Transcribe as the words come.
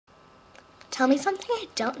Tell me something I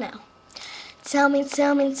don't know. Tell me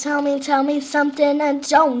something I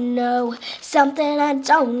don't know. Something I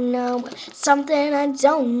don't know. Something I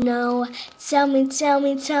don't know. Tell me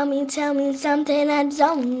something I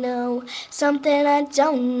don't know. Something I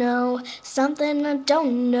don't know. Something I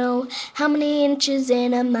don't know. How many inches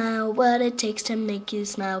in a mile? What it takes to make you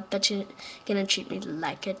smile? Bet you're gonna treat me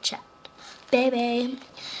like a child, baby.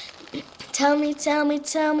 Tell me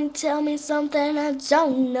something I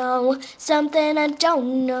don't know. Something I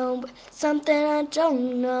don't know. Something I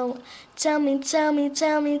don't know. Tell me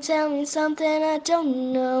something I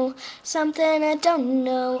don't know. Something I don't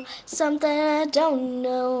know. Something I don't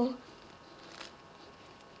know.